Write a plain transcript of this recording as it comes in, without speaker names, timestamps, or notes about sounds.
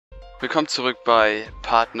Willkommen zurück bei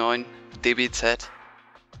Part 9 DBZ.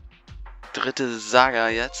 Dritte Saga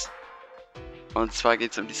jetzt. Und zwar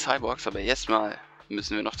geht es um die Cyborgs, aber erstmal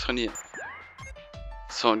müssen wir noch trainieren.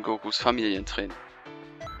 Son Gokus Familientraining.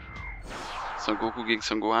 Son Goku gegen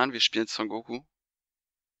Son Gohan, wir spielen Son Goku.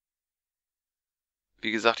 Wie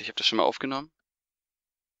gesagt, ich habe das schon mal aufgenommen.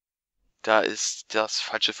 Da ist das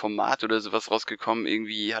falsche Format oder sowas rausgekommen.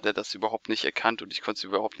 Irgendwie hat er das überhaupt nicht erkannt und ich konnte es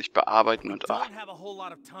überhaupt nicht bearbeiten und ach.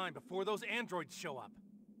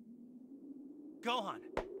 Gohan,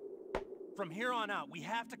 from here on out, we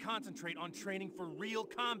have to concentrate on training for real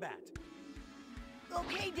combat.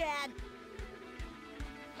 Okay, Dad.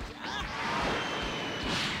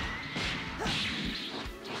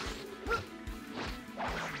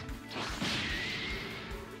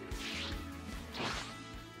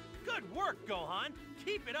 Good work, Gohan.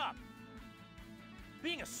 Keep it up.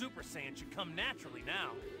 Being a Super Saiyan should come naturally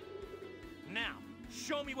now. Now,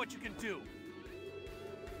 show me what you can do.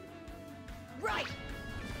 Right.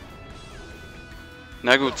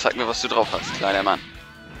 Na gut, zeig mir, was du drauf hast, kleiner Mann.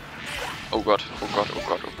 Oh Gott, oh Gott, oh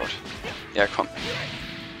Gott, oh Gott. Ja, komm.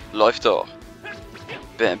 Läuft doch.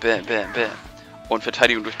 Bam, bam, bam, bam. Und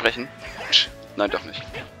Verteidigung durchbrechen. Nein, doch nicht.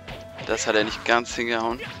 Das hat er nicht ganz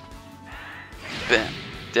hingehauen. Bam.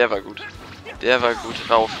 Der war gut. Der war gut.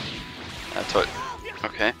 Rauf. Ja, toll.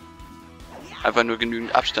 Okay. Einfach nur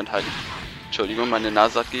genügend Abstand halten. Entschuldigung, meine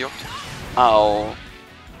Nase hat gejuckt. Au.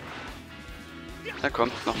 Na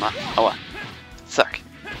komm, nochmal. Aua. Zack.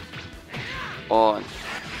 Und.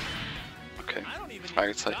 Okay.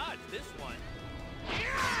 Fragezeichen.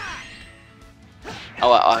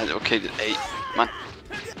 Aua, okay. Ey, Mann.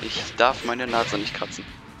 Ich darf meine Nase nicht kratzen.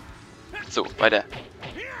 So, weiter.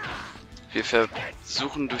 Wir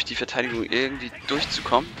versuchen durch die Verteidigung irgendwie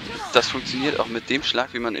durchzukommen. Das funktioniert auch mit dem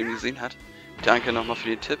Schlag, wie man eben gesehen hat. Danke nochmal für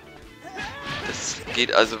den Tipp. Das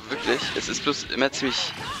geht also wirklich. Es ist bloß immer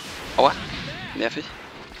ziemlich... Aua. Nervig.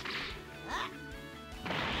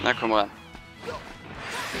 Na, komm ran.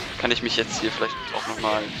 Kann ich mich jetzt hier vielleicht auch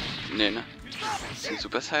nochmal... Nee, ne? Ist ein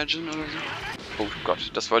Super Saiyajin oder so? Oh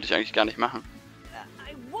Gott, das wollte ich eigentlich gar nicht machen.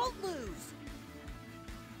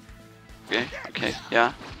 Okay, okay,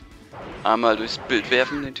 ja. Einmal durchs Bild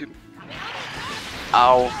werfen, den Typen.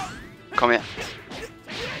 Au. Komm her.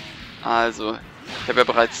 Also, ich habe ja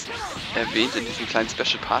bereits erwähnt in diesem kleinen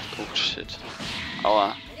Special Part... Oh, shit.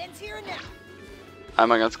 Aua.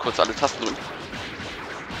 Einmal ganz kurz alle Tasten drücken.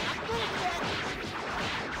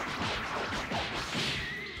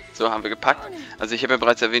 So, haben wir gepackt. Also ich habe ja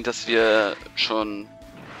bereits erwähnt, dass wir schon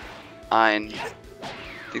ein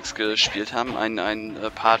Dings gespielt haben. Ein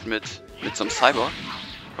Part mit so einem Cyborg.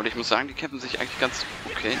 Und ich muss sagen, die kämpfen sich eigentlich ganz...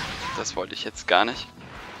 Okay, das wollte ich jetzt gar nicht.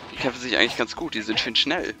 Die kämpfen sich eigentlich ganz gut. Die sind schön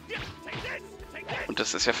schnell. Und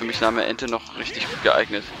das ist ja für mich Name Ente noch richtig gut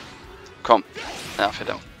geeignet. Komm. Ja,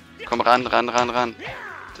 verdammt. Komm ran, ran, ran, ran.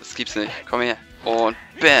 Das gibt's nicht. Komm her. Und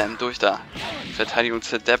bam, durch da. Verteidigung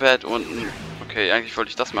zerdeppert und... Okay, eigentlich wollte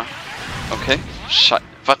ich das machen. Okay. Scheiße.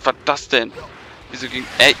 Was war das denn? Wieso ging...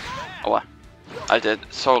 Ey. Aua. Alter,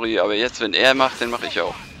 sorry, aber jetzt, wenn er macht, dann mache ich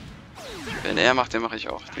auch. Wenn er macht, dann mache ich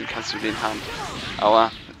auch. Den kannst du den haben.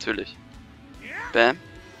 Aua, natürlich. Bam.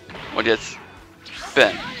 Und jetzt...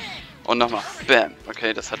 Bam. Und nochmal. Bam.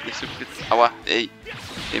 Okay, das hat nicht so gut... Aua, ey.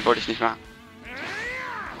 Den wollte ich nicht machen.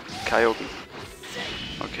 Kaioken.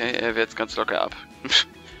 Okay, er wehrt jetzt ganz locker ab.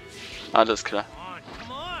 Alles klar.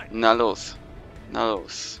 Na los. Na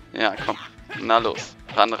los. Ja, komm. Na los.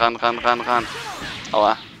 Ran, ran, ran, ran, ran.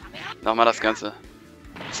 Aua. Nochmal das Ganze.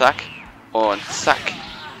 Zack. Und zack.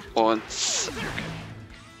 Und zack.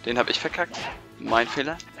 Den habe ich verkackt. Mein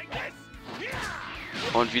Fehler.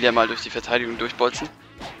 Und wieder mal durch die Verteidigung durchbolzen.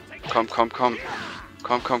 Komm, komm, komm.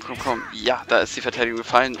 Komm, komm, komm, komm. Ja, da ist die Verteidigung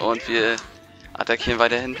gefallen und wir attackieren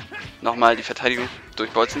weiterhin. Nochmal die Verteidigung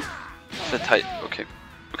durchbolzen. Okay.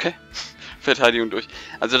 Okay. Verteidigung durch.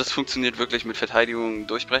 Also das funktioniert wirklich mit Verteidigung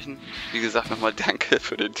durchbrechen. Wie gesagt, nochmal danke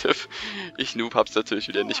für den Tipp. Ich Noob hab's natürlich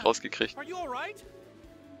wieder nicht rausgekriegt.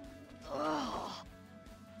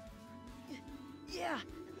 Yeah,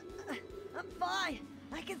 I'm fine.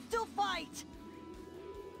 I can still fight.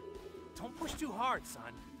 Don't push too hard,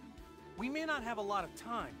 son. We may not have a lot of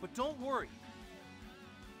time, but don't worry.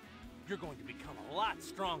 You're going to become a lot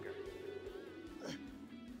stronger.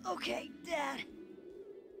 Okay, Dad.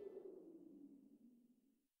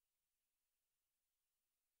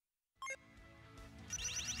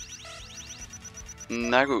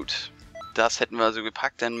 Na gut. Das hätten wir also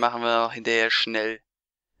gepackt. Dann machen wir auch hinterher schnell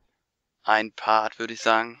ein Part, würde ich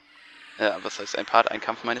sagen. Ja, was heißt ein Part? Ein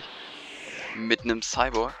Kampf, meine ich. Mit einem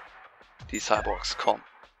Cyborg. Die Cyborgs kommen.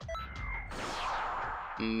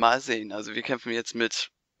 Mal sehen. Also wir kämpfen jetzt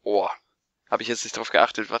mit Oh, habe ich jetzt nicht drauf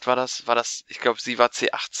geachtet. Was war das? War das? Ich glaube, sie war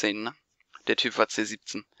C18, ne? Der Typ war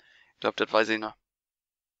C17. Ich glaube, das weiß ich noch.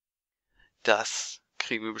 Das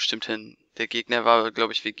kriegen wir bestimmt hin. Der Gegner war,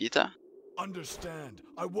 glaube ich, Vegeta. Understand,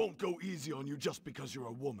 I won't go easy on you just because you're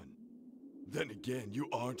a woman. Then again, you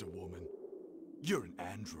aren't a woman. You're an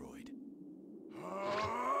android.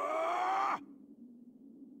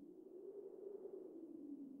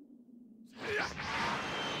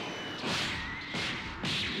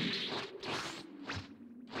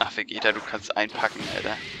 Ach, Vegeta, du kannst einpacken,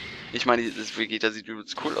 Alter. Ich meine, das Vegeta sieht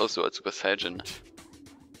übelst cool aus, so als Super Saiyan.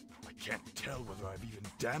 I can't tell whether I've even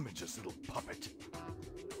damaged this little puppet.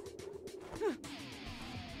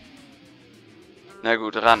 Na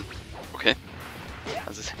gut, ran. Okay.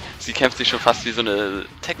 Also sie kämpft sich schon fast wie so eine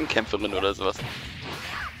Tekken-Kämpferin oder sowas.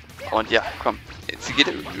 Und ja, komm. Sie geht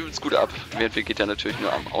übelst gut ab, während Vegeta natürlich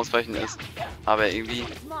nur am Ausweichen ist. Aber irgendwie...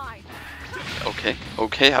 Okay,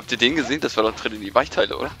 okay, habt ihr den gesehen? Das war doch drin in die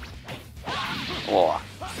Weichteile, oder? Boah.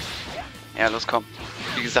 Ja, los, komm.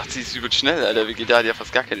 Wie gesagt, sie ist übelst schnell, Alter. Vegeta hat ja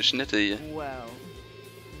fast gar keine Schnitte hier. Well,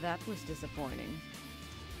 that was disappointing.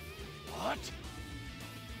 What?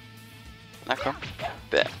 Na komm.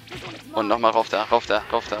 Bam. Und nochmal rauf da, rauf da,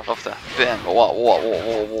 rauf da, rauf da. Bam.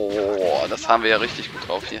 Oh. Das haben wir ja richtig gut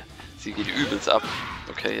drauf hier. Sie geht übelst ab.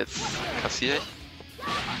 Okay, jetzt kassiere ich.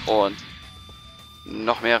 Und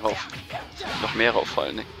noch mehr rauf. Noch mehr rauf vor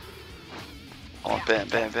allen Dingen. Und bam.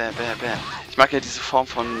 Ich mag ja diese Form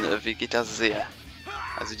von Vegeta sehr.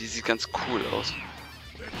 Also die sieht ganz cool aus.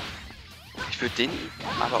 Ich würde den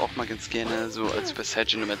aber auch mal ganz gerne so als Super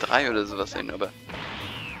Saiyan Nummer 3 oder sowas sehen, aber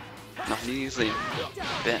noch nie gesehen.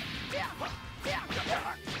 Bam.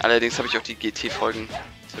 Allerdings habe ich auch die GT-Folgen,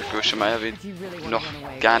 das habe ich schon mal erwähnt, noch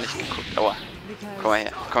gar nicht geguckt. Aua. Komm mal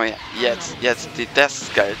her. Jetzt. Das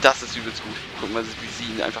ist geil. Das ist übelst gut. Guck mal, wie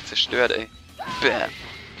sie ihn einfach zerstört, ey. Bam.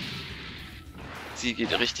 Sie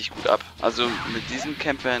geht richtig gut ab. Also mit diesen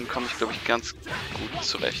Kämpfern komme ich, glaube ich, ganz gut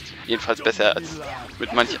zurecht. Jedenfalls besser als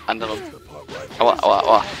mit manch anderem.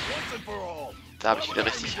 Aua. Da habe ich wieder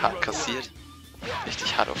richtig hart kassiert.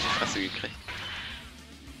 Richtig hart auf die Fresse gekriegt.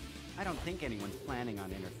 I don't think anyone's planning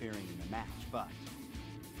on interfering in the match, but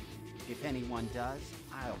if anyone does,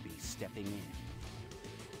 I'll be stepping in.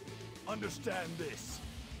 Understand this,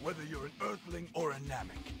 whether you're an Earthling or a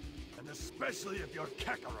Namek, and especially if you're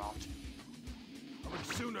Kakarot. I would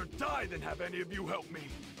sooner die than have any of you help me.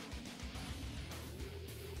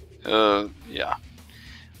 Ja.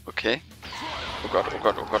 Okay. Oh Gott,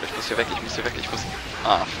 ich muss hier weg,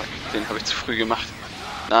 Ah, fuck, den habe ich zu früh gemacht.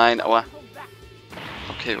 Nein, aua.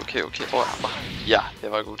 Okay. Oh, ja,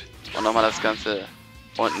 der war gut. Und nochmal das Ganze.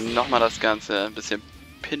 Ein bisschen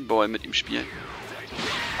Pinball mit ihm spielen.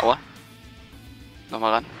 Aua.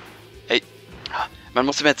 Nochmal ran. Ey. Man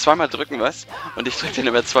muss immer zweimal drücken, was? Und ich drücke den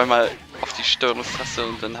immer zweimal auf die Steuerungstaste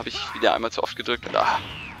und dann habe ich wieder einmal zu oft gedrückt. Und,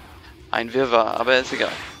 ein Wirrwarr, aber ist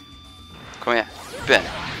egal. Komm her. Bam.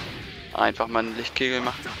 Einfach mal einen Lichtkegel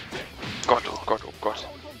machen. Oh Gott.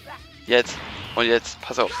 Jetzt. Und jetzt.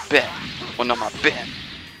 Pass auf. Bam. Und nochmal. Bam.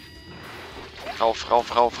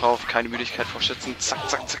 Rauf. Keine Müdigkeit vor Schützen. Zack.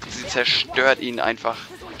 Sie zerstört ihn einfach.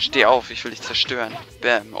 Steh auf, ich will dich zerstören.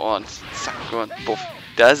 Bam. Und zack. Und buff.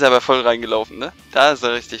 Da ist er aber voll reingelaufen, ne? Da ist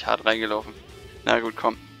er richtig hart reingelaufen. Na gut,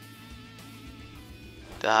 komm.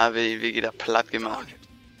 Da haben wir ihn wieder platt gemacht.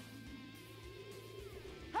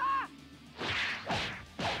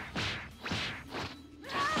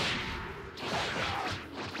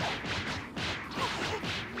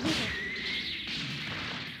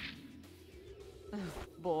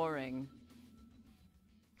 Boring.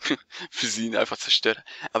 Für sie ihn einfach zerstört.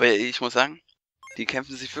 Aber ich muss sagen, die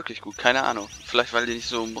kämpfen sich wirklich gut. Keine Ahnung. Vielleicht weil die nicht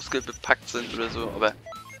so muskelbepackt sind oder so, aber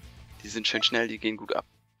die sind schön schnell, die gehen gut ab.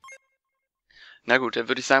 Na gut, dann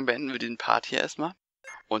würde ich sagen, beenden wir den Part hier erstmal.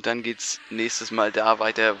 Und dann geht's nächstes Mal da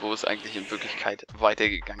weiter, wo es eigentlich in Wirklichkeit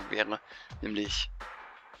weitergegangen wäre. Nämlich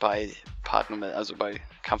bei bei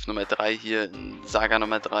Kampf Nummer 3 hier in Saga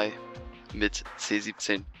Nummer 3 mit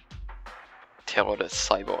C17. Terror des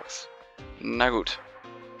Cyborgs. Na gut.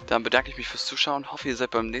 Dann bedanke ich mich fürs Zuschauen, hoffe ihr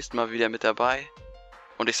seid beim nächsten Mal wieder mit dabei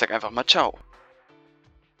und ich sag einfach mal ciao.